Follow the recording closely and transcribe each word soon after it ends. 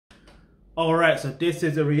All right, so this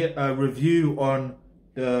is a review on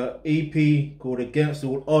the EP called Against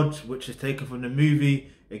All Odds, which is taken from the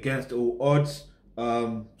movie Against All Odds.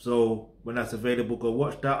 So when that's available, go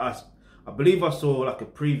watch that. I believe I saw like a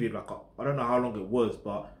preview, I don't know how long it was,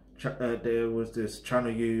 but there was this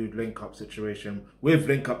Channel U link up situation with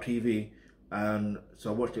Link Up TV, and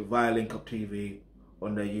so I watched it via Link Up TV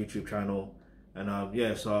on their YouTube channel, and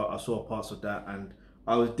yeah, so I saw parts of that, and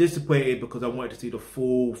I was disappointed because I wanted to see the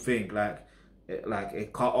full thing,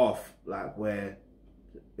 it cut off like where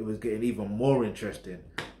it was getting even more interesting.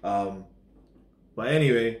 But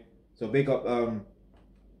anyway, so big up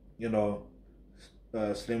you know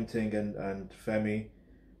Slim Ting and Femi.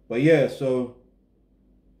 But yeah, so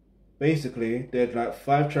basically there's like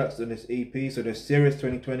 5 tracks in this EP. So there's Series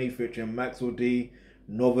 2020 featuring Maxwell D,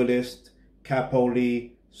 Novelist, Capo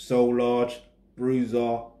Lee, Soul Large,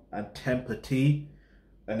 Bruiser, and Temper T.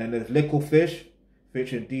 And then there's Lickle Fish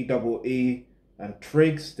featuring DEE and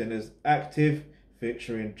Triggs. Then there's Active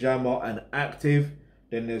featuring Jammer and Active.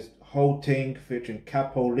 Then there's Whole Ting featuring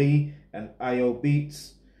Capo Lee and IO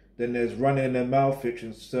Beats. Then there's Running in the Mouth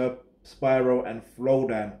featuring Sir Spyro and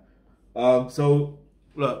Flowdan. So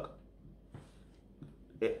look,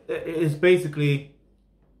 it's basically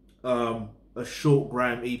a short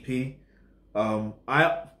grime EP.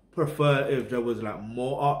 I prefer if there was like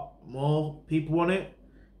more people on it,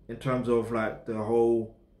 in terms of like the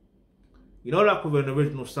whole, like with an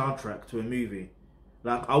original soundtrack to a movie.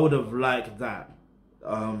 Like I would have liked that.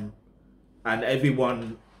 And every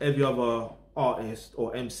other artist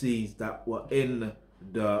or MCs that were in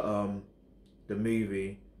the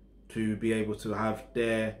movie to be able to have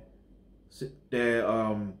their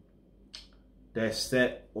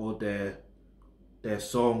set or their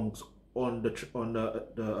songs on the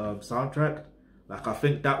soundtrack. Like I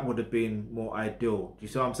think that would have been more ideal. Do you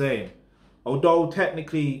see what I'm saying? Although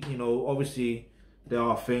technically, obviously there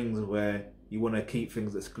are things where you want to keep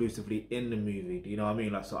things exclusively in the movie. Do you know what I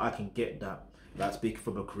mean? Like, so I can get that. Like speaking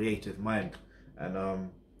from a creative mind, and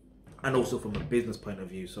also from a business point of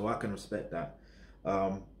view. So I can respect that.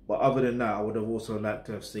 But other than that, I would have also liked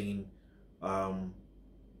to have seen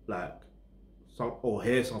like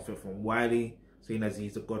hear something from Wiley, seeing as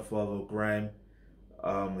he's the godfather of grime.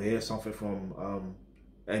 Hear something from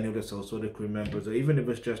any of the Soul crew members, or even if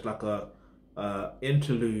it's just like a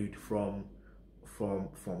interlude from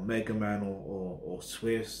Mega Man or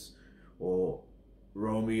Swiss or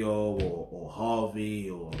Romeo or Harvey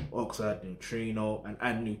or Oxide Neutrino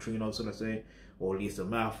and Neutrino, so to say, or Lisa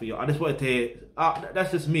Mafia. I just wanted to hear. That's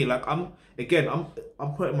just me. Like I'm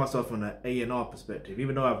putting myself on an A&R perspective,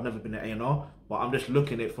 even though I've never been an A&R, but I'm just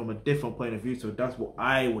looking at it from a different point of view. So that's what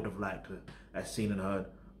I would have liked to have seen and heard.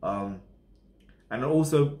 And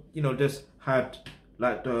also, just had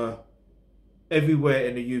like the everywhere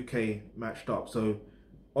in the UK matched up. So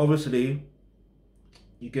obviously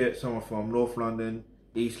you get someone from North London,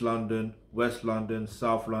 East London, West London,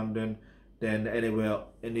 South London, then anywhere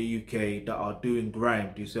in the UK that are doing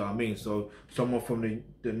grime. Do you see what I mean? So someone from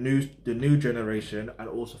the new generation, and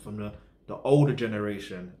also from the older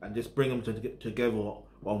generation, and just bring them together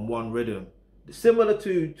on one rhythm, similar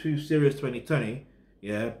to Series 2020,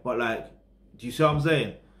 yeah. But like, do you see what I'm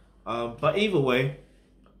saying? But either way,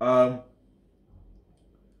 I'm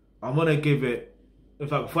gonna give it. In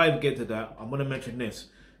fact, before I even get to that, I'm gonna mention this,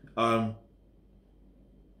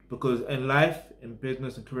 because in life, in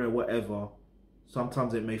business and career, whatever,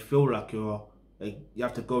 sometimes it may feel like you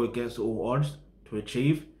have to go against all odds to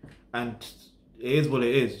achieve, and it is what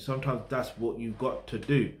it is. Sometimes that's what you got to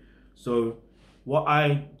do. So what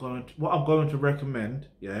I'm going to recommend,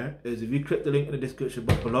 yeah, is if you click the link in the description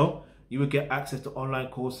box below, you will get access to online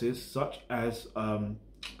courses such as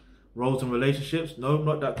Roles and Relationships. No,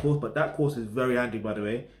 not that course, but that course is very handy, by the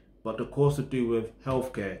way. But the course to do with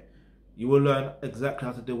healthcare. You will learn exactly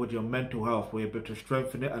how to deal with your mental health. We're able to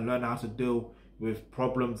strengthen it and learn how to deal with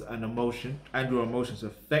problems and your emotions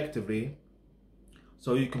effectively,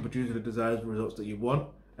 so you can produce the desired results that you want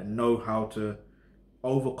and know how to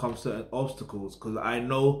overcome certain obstacles. Because I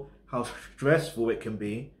know how stressful it can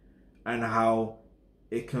be and how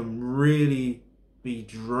it can really be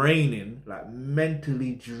draining, like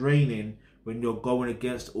mentally draining, when you're going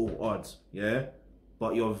against all odds, yeah,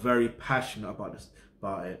 but you're very passionate about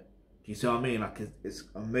it. Do you see what I mean? Like it's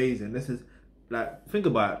amazing. This is like, think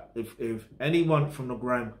about it. If anyone from the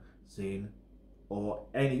grime scene, or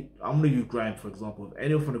I'm gonna use grime for example, if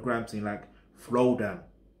anyone from the grime scene like Flowdan,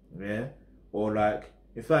 yeah, or like,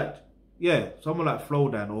 in fact, yeah, someone like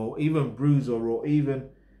Flowdan, or even Bruiser, or even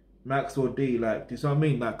Maxwell D, like, do you see what I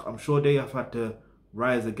mean? Like, I'm sure they have had to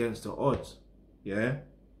rise against the odds, yeah,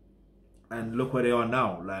 and look where they are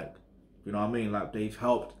now. Like, You know what I mean? Like, they've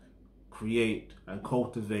helped create and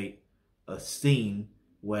cultivate a scene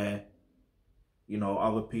where, you know,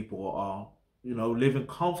 other people are, you know, living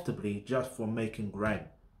comfortably just for making grime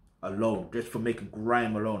alone. Just for making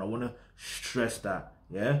grime alone. I want to stress that,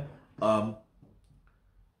 yeah? But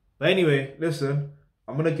anyway, listen,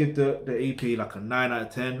 I'm going to give the EP like a 9 out of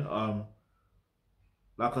 10.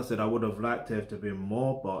 Like I said, I would have liked it to be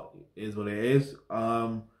more, but it is what it is.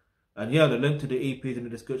 And yeah, the link to the EP is in the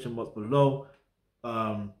description box below.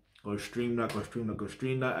 Go stream that, go stream that, go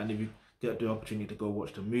stream that. And if you get the opportunity to go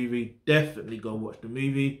watch the movie, definitely go watch the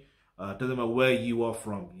movie. Doesn't matter where you are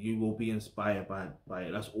from, you will be inspired by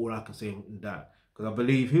it. That's all I can say in that. Because I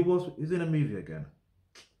believe who's in the movie again?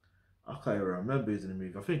 I can't even remember who's in the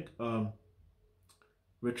movie. I think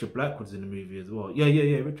Richard Blackwood's in the movie as well. Yeah.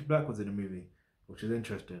 Richard Blackwood's in the movie, which is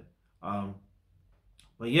interesting.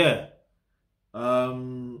 But yeah,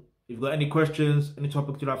 if you've got any questions, any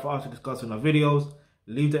topics you'd like for us to discuss in our videos,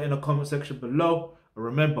 leave that in the comment section below. And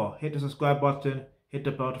remember, hit the subscribe button, hit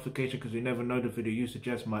the bell notification, because you never know, the video you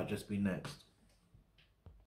suggest might just be next.